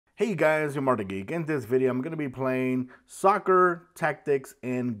Hey guys, you're Marta Geek. In this video, I'm going to be playing Soccer Tactics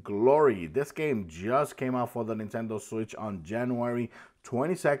in Glory. This game just came out for the Nintendo Switch on January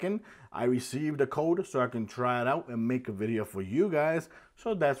 22nd. I received a code so I can try it out and make a video for you guys.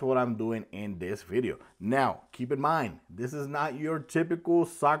 So that's what I'm doing in this video. Now, keep in mind, this is not your typical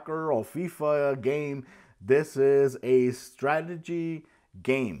soccer or FIFA game. This is a strategy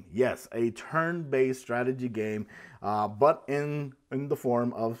game. Yes, a turn-based strategy game, but in the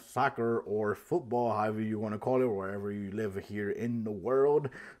form of soccer or football, however you want to call it, wherever you live here in the world.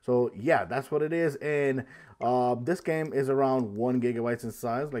 So yeah, that's what it is. And this game is around 1 GB in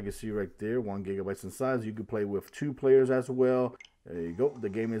size, like you see right there, 1 GB in size. You could play with 2 players as well. There you go. The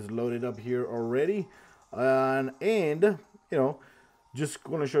game is loaded up here already, and you know, just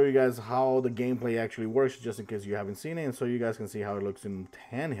going to show you guys how the gameplay actually works, just in case you haven't seen it, and so you guys can see how it looks in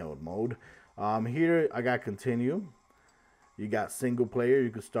handheld mode. Here I got continue. You got single player. You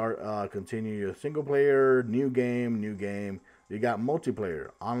can start continue your single player, new game, new game. You got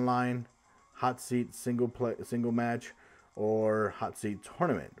multiplayer, online, hot seat, single match, or hot seat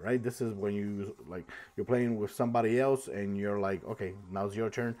tournament, right? This is when you're playing with somebody else and you're like, okay, now's your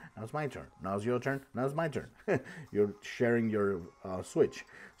turn, now it's my turn, now it's your turn, now it's my turn. You're sharing your switch.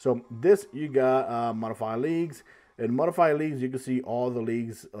 So this, you got modify leagues. In modify leagues, you can see all the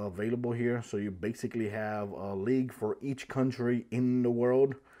leagues available here. So you basically have a league for each country in the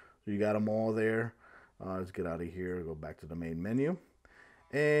world. So you got them all there. Let's get out of here, go back to the main menu.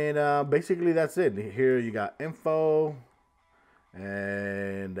 And basically that's it. Here you got info,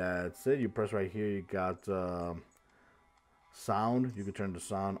 and that's it. You press right here, you got sound. You can turn the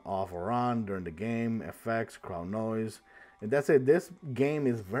sound off or on during the game, effects, crowd noise, and that's it. This game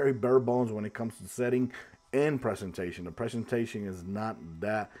is very bare bones when it comes to setting and presentation. The presentation is not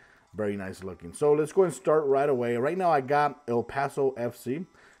that very nice looking. So let's go and start right away. Right now I got El Paso FC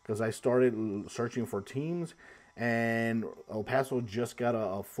because I started searching for teams, and El Paso just got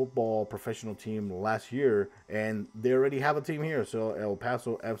a football professional team last year, and they already have a team here. So El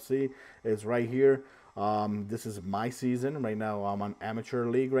Paso FC is right here. This is my season right now. I'm on amateur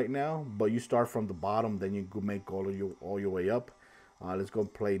league right now, but you start from the bottom, then you make all your way up. Let's go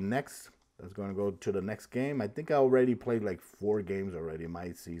play next. Let's go and go to the next game. I think I already played like 4 games already in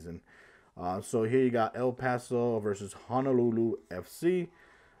my season. So here you got El Paso versus Honolulu FC.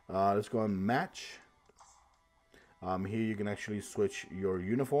 Let's go and match. Here you can actually switch your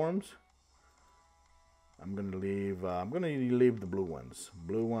uniforms. I'm gonna leave the blue ones.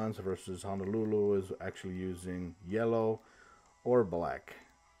 Blue ones versus Honolulu is actually using yellow or black.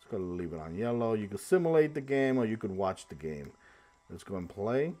 Just gonna leave it on yellow. You can simulate the game or you can watch the game. Let's go and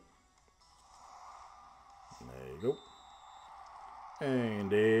play. There you go. And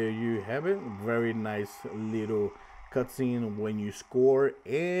there you have it. Very nice little cutscene when you score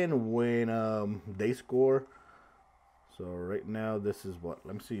and when they score. So right now this is what,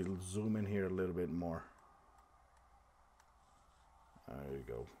 let me see, zoom in here a little bit more. There you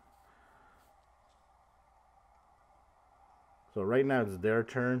go. So right now it's their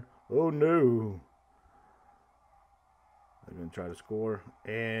turn. Oh no. They're going to try to score.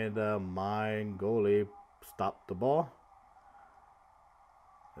 And my goalie stopped the ball.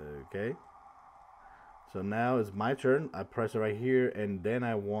 Okay. So now it's my turn. I press it right here, and then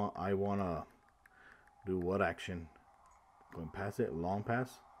I want to do what action? Go and pass it, long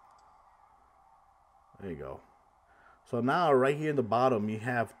pass. There you go. So now right here in the bottom you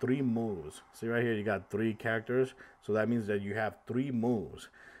have 3 moves. See right here you got 3 characters. So that means that you have 3 moves,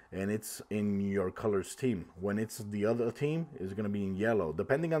 and it's in your colors team. When it's the other team, it's going to be in yellow.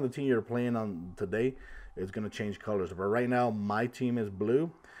 Depending on the team you're playing on today, it's going to change colors. But right now my team is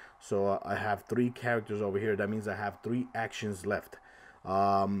blue. So I have 3 characters over here. That means I have 3 actions left.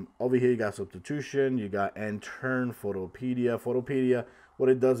 Over here you got substitution, you got end turn, Photopedia. What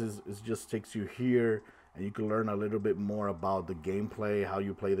it does is it just takes you here, and you can learn a little bit more about the gameplay, how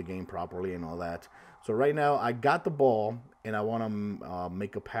you play the game properly and all that. So right now I got the ball and I want to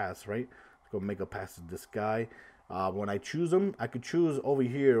make a pass, right? Let's go make a pass to this guy. When I choose them, I could choose over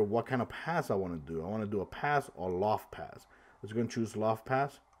here what kind of pass I want to do. I want to do a pass or loft pass. Let's go and choose loft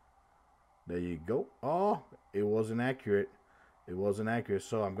pass. There you go. Oh, it wasn't accurate. It wasn't accurate,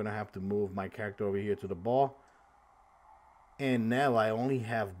 so I'm going to have to move my character over here to the ball. And now I only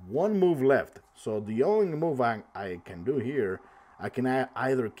have 1 move left. So the only move I can do here, I can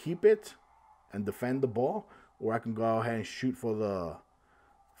either keep it and defend the ball, or I can go ahead and shoot for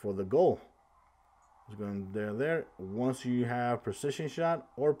the goal. It's going there. Once you have precision shot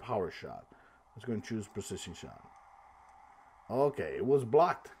or power shot, let's go and choose precision shot. Okay, it was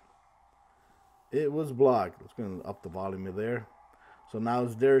blocked. It was blocked. Let's go and up the volume there. So now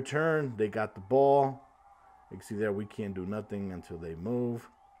it's their turn. They got the ball. You can see there we can't do nothing until they move.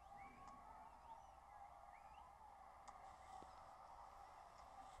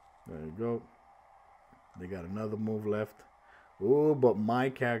 There you go. They got another move left. Oh, but my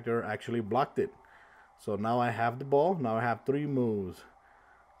character actually blocked it. So now I have the ball. Now I have 3 moves.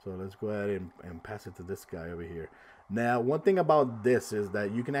 So let's go ahead and pass it to this guy over here. Now, one thing about this is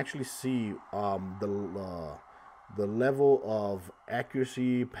that you can actually see the level of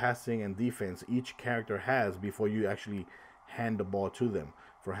accuracy, passing, and defense each character has before you actually hand the ball to them.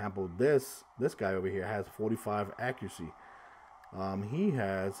 For example, this guy over here has 45 accuracy. He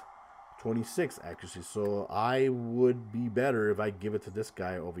has 26 accuracy. So I would be better if I give it to this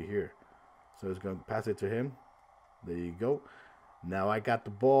guy over here. So it's going to pass it to him. There you go. Now I got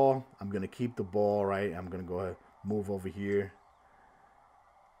the ball. I'm going to keep the ball, right? I'm going to go ahead move over here.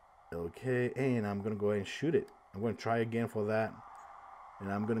 Okay, and I'm going to go ahead and shoot it. I'm going to try again for that.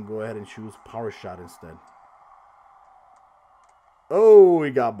 And I'm going to go ahead and choose power shot instead. Oh, he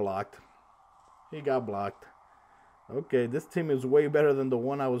got blocked. He got blocked. Okay, this team is way better than the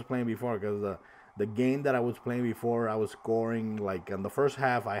one I was playing before, because the game that I was playing before, I was scoring, like, in the first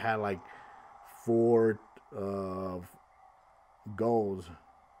half, I had, like, 4 goals.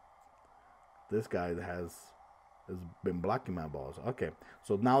 This guy has been blocking my balls. Okay,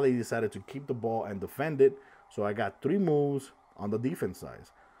 so now they decided to keep the ball and defend it. So I got 3 moves on the defense side.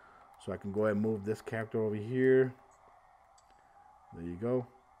 So I can go ahead and move this character over here. There you go.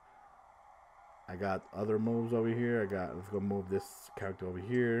 I got other moves over here. Let's go move this character over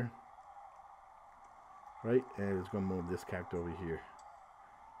here. Right, and it's gonna move this character over here.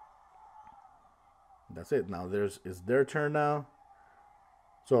 That's it. Now it's their turn now.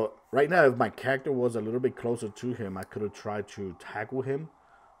 So right now, if my character was a little bit closer to him, I could have tried to tackle him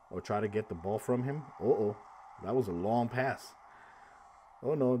or try to get the ball from him. Uh-oh, that was a long pass.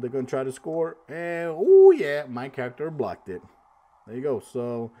 Oh no, they're gonna try to score, and oh yeah, my character blocked it. There you go.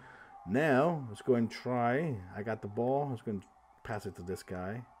 So now let's go and try. I got the ball. Let's go and pass it to this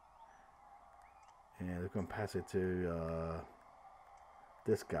guy, and let's go and pass it to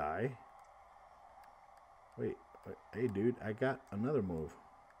this guy. Wait, hey dude, I got another move.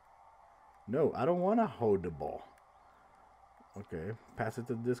 No, I don't want to hold the ball. Okay, pass it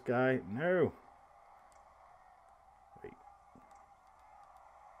to this guy. No. Wait.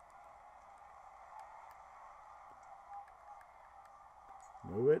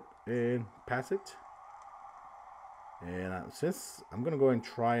 Move it and pass it. And since I'm going to go and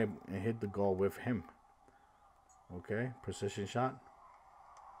try and hit the goal with him. Okay, precision shot.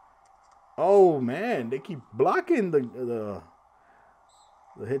 Oh man, they keep blocking the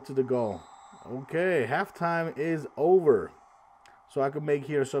hit to the goal. Okay, halftime is over. So I can make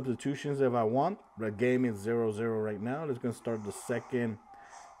here substitutions if I want. The game is 0-0 right now. Let's go start the second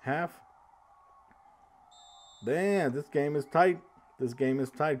half. Damn, this game is tight. This game is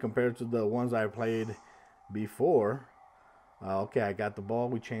tight compared to the ones I played before. Okay, I got the ball.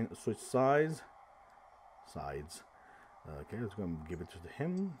 We switch sides. Okay, let's go and give it to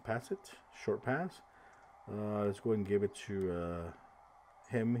him. Pass it. Short pass. Let's go and give it to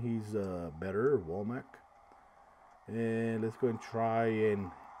him. He's better. Womack. And let's go and try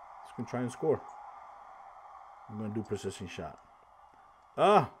and score. I'm gonna do precision shot.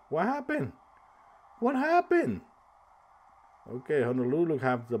 What happened? What happened? Okay, Honolulu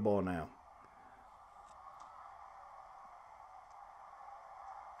has the ball now.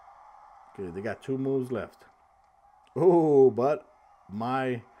 Okay, they got 2 moves left. Oh, but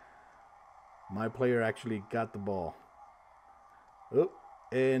my player actually got the ball. Oh,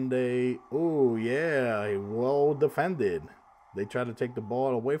 and oh yeah, well defended. They tried to take the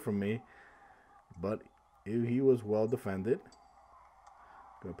ball away from me, but he was well defended.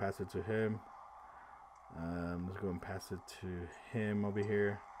 Gonna pass it to him. Let's go and pass it to him over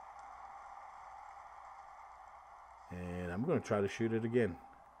here. And I'm gonna try to shoot it again.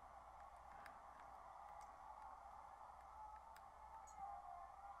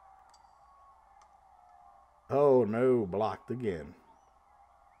 Oh no, blocked again.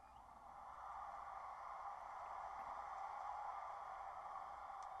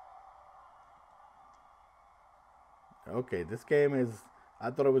 Okay, this game is,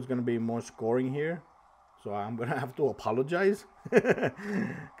 I thought it was going to be more scoring here. So I'm going to have to apologize.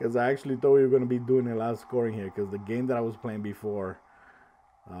 Because I actually thought we were going to be doing a lot of scoring here. Because the game that I was playing before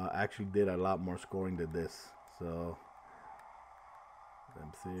actually did a lot more scoring than this. So,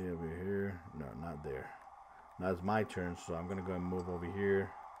 let's see over here. No, not there. Now it's my turn, so I'm going to go and move over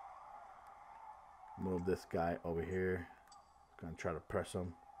here. Move this guy over here. Going to try to press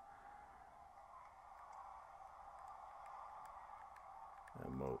him.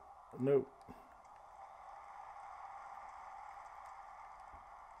 Nope.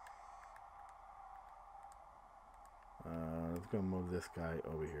 Let's go move this guy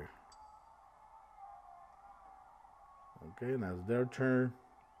over here. Okay, now it's their turn.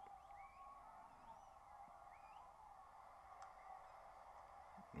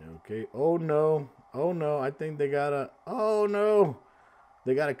 Okay. Oh no. Oh no. I think they got a. Oh no.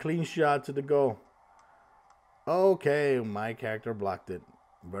 They got a clean shot to the goal. Okay, my character blocked it.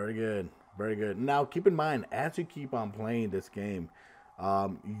 Very good. Very good. Now keep in mind, as you keep on playing this game,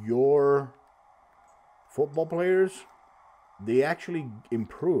 your football players, they actually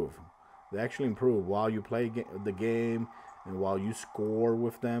improve. They actually improve while you play the game and while you score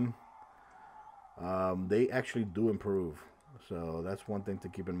with them. They actually do improve. So that's one thing to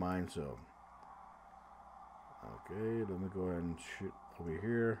keep in mind. So, okay, let me go ahead and shoot over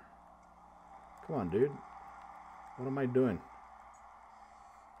here. Come on, dude. What am I doing?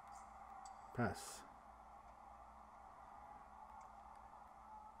 Pass.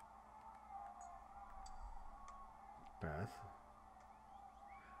 Pass.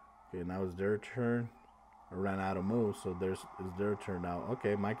 Okay, now it's their turn. I ran out of moves, so it's their turn now.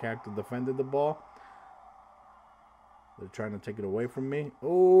 Okay, my character defended the ball. They're trying to take it away from me.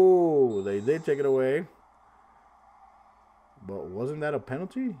 Oh, they did take it away. But wasn't that a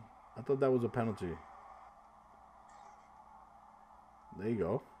penalty? I thought that was a penalty. There you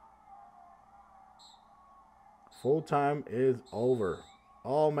go. Full time is over.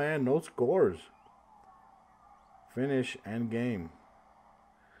 Oh man, no scores. Finish and game.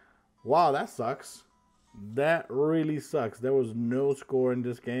 Wow, that sucks. That really sucks. There was no score in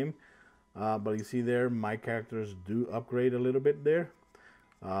this game. But you see there, my characters do upgrade a little bit there.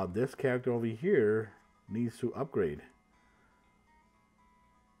 This character over here needs to upgrade.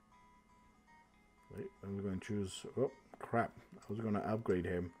 Wait, I'm going to choose. Oh, crap. I was going to upgrade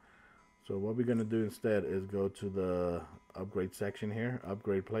him. So what we're going to do instead is go to the upgrade section here.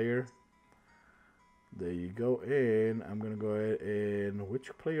 Upgrade player. There you go. And I'm going to go ahead and... Which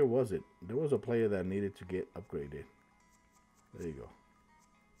player was it? There was a player that needed to get upgraded. There you go.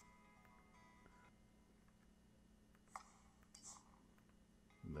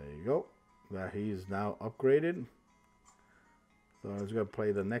 There you go. That he is now upgraded. So I'm just going to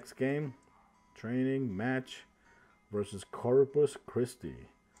play the next game. Training match versus Corpus Christi.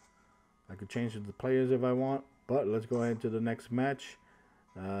 I could change the players if I want, but let's go ahead to the next match.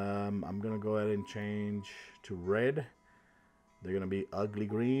 I'm going to go ahead and change to red. They're going to be ugly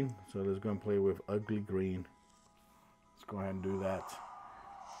green. So let's go and play with ugly green. Let's go ahead and do that.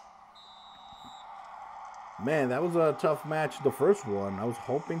 Man, that was a tough match, the first one. I was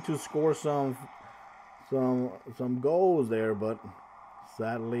hoping to score some goals there, but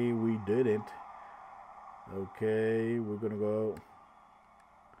sadly we didn't. Okay, we're gonna go.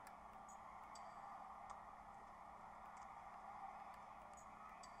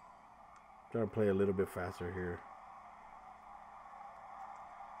 Try to play a little bit faster here.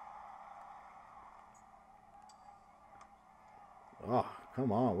 Oh,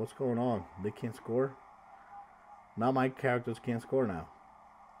 come on, what's going on? They can't score? Now my characters can't score now.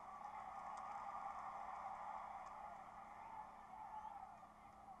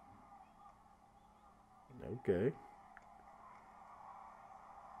 Okay.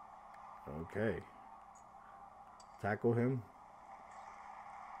 Okay. Tackle him.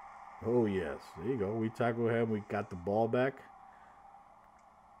 Oh, yes. There you go. We tackle him. We got the ball back.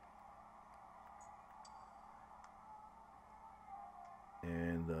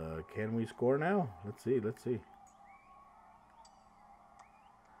 And can we score now? Let's see. Let's see.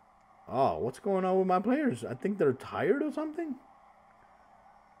 Oh, what's going on with my players? I think they're tired or something.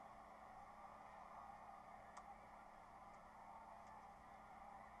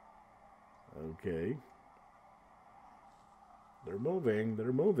 Okay. They're moving.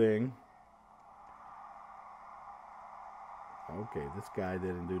 They're moving. Okay, this guy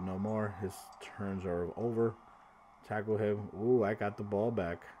didn't do no more. His turns are over. Tackle him. Ooh, I got the ball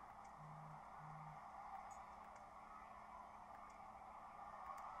back.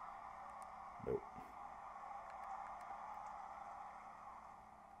 Nope.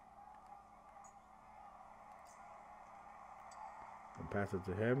 I'll pass it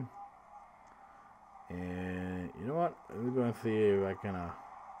to him. And you know what? We're going to see if I can... That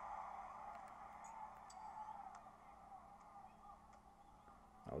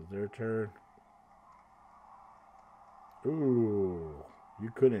was their turn. Ooh, you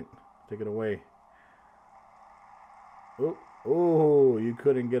couldn't. Take it away. Oh, you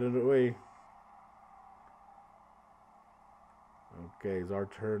couldn't get it away. Okay, it's our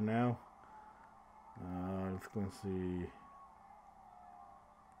turn now. Let's go and see.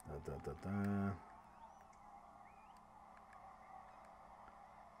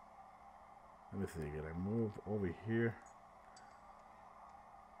 Let me see. Can I move over here?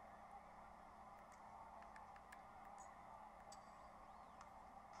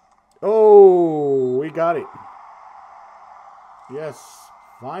 Oh, we got it. Yes,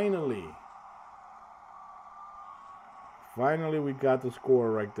 finally. Finally, we got the score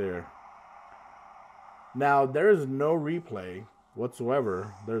right there. Now, there is no replay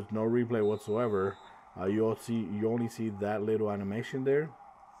whatsoever. There's no replay whatsoever. You only see that little animation there,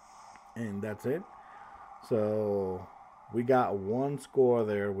 and that's it. So we got one score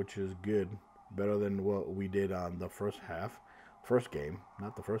there, which is good, better than what we did on the first game,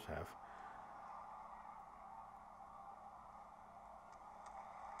 not the first half.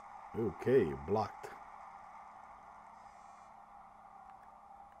 Okay, blocked.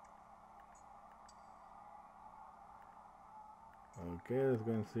 Okay, let's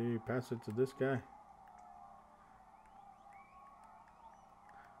go and see. Pass it to this guy.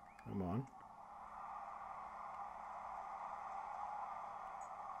 Come on.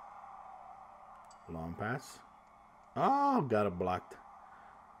 Long pass. Oh, got it blocked.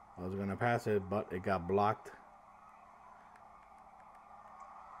 I was going to pass it, but it got blocked.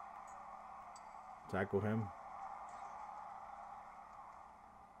 Tackle him.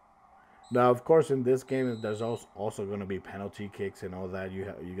 Now, of course, in this game, there's also going to be penalty kicks and all that.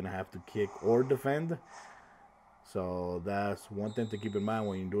 You're going to have to kick or defend. So that's one thing to keep in mind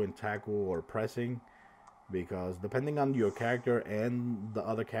when you're doing tackle or pressing, because depending on your character and the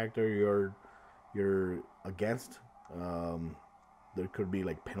other character you're against, there could be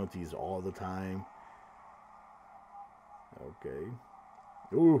like penalties all the time. Okay.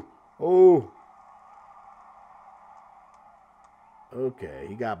 Ooh. Oh. Okay,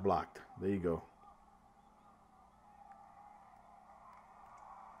 he got blocked. There you go.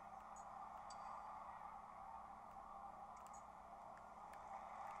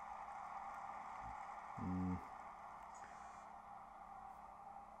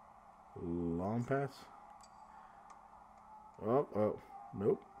 Long pass. Oh,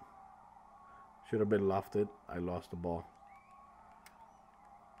 nope. Should have been lofted. I lost the ball.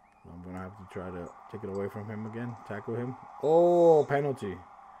 I'm going to have to try to take it away from him again. Tackle him. Oh, penalty.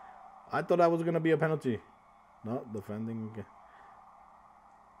 I thought that was going to be a penalty. No, defending again.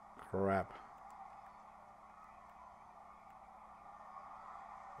 Crap.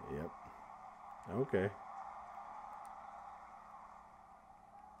 Yep. Okay.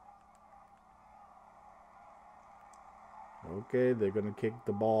 Okay, they're going to kick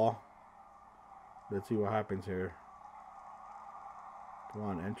the ball. Let's see what happens here. Come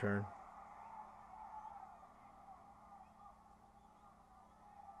on, intern.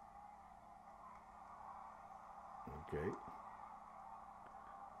 Okay.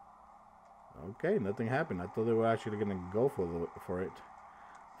 Okay, nothing happened. I thought they were actually going to go for it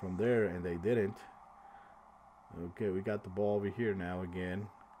from there, and they didn't. Okay, we got the ball over here now again.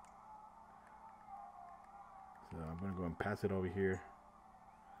 So I'm going to go and pass it over here.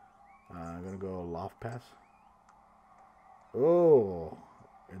 I'm going to go loft pass. Oh,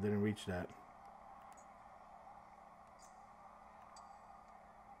 it didn't reach that.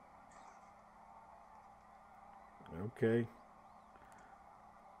 Okay.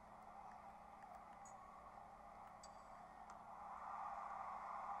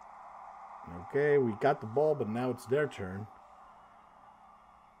 Okay, we got the ball, but now it's their turn.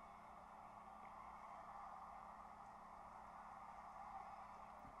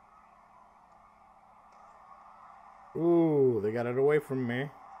 Ooh, they got it away from me.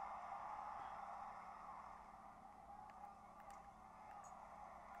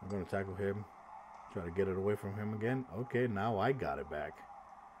 I'm going to tackle him. Try to get it away from him again. Okay, now I got it back.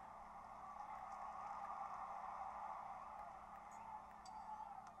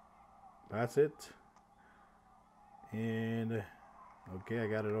 Pass it. And, okay, I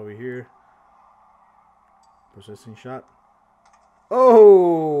got it over here. Persisting shot.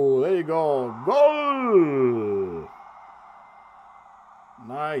 Oh, there you go. Goal!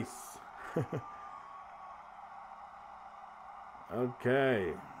 Nice.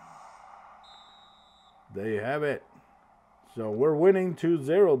 Okay. There you have it. So we're winning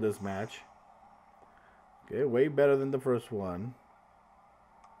 2-0 this match. Okay, way better than the first one.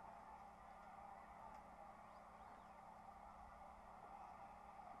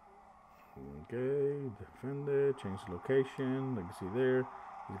 Okay, defend it, change the location. Like you see there,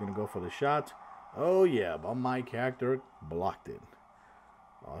 he's gonna go for the shot. Oh yeah, but my character blocked it.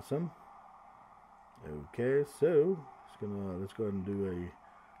 Awesome. Okay, so let's go ahead and do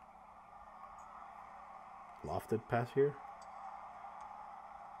a lofted pass here.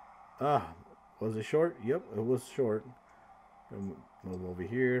 Ah, was it short? Yep, it was short. Move over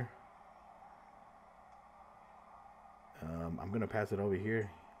here. I'm going to pass it over here.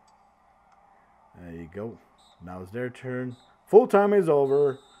 There you go. Now it's their turn. Full time is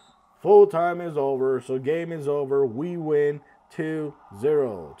over. Full time is over. So game is over. We win 2-0.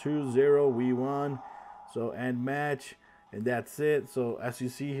 2-0. We won. So end match. And that's it. So as you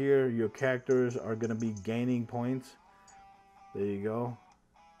see here, your characters are going to be gaining points. There you go.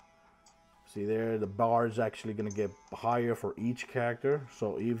 See there, the bar is actually going to get higher for each character.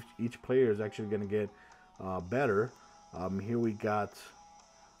 So each player is actually going to get better. Here we got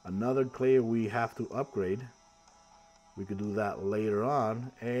another player we have to upgrade. We could do that later on.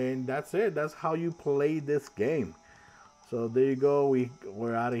 And that's it. That's how you play this game. So there you go.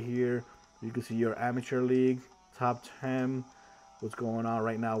 We're out of here. You can see your amateur league, top 10. What's going on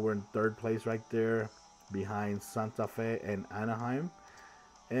right now? We're in third place right there behind Santa Fe and Anaheim.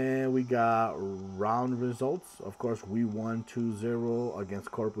 And we got round results. Of course, we won 2-0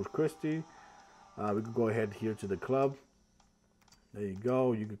 against Corpus Christi. We could go ahead here to the club. There you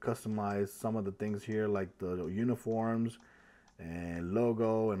go. You could customize some of the things here, like the uniforms and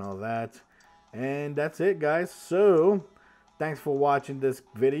logo and all that. And that's it, guys. So thanks for watching this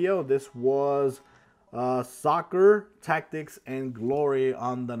video. This was Soccer, Tactics, and Glory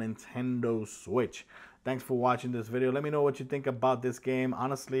on the Nintendo Switch. Thanks for watching this video. Let me know what you think about this game.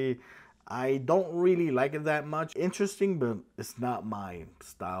 Honestly, I don't really like it that much. Interesting, but it's not my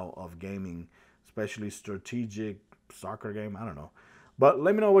style of gaming, especially strategic soccer game. I don't know. But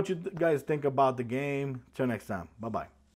let me know what you guys think about the game. Till next time. Bye-bye.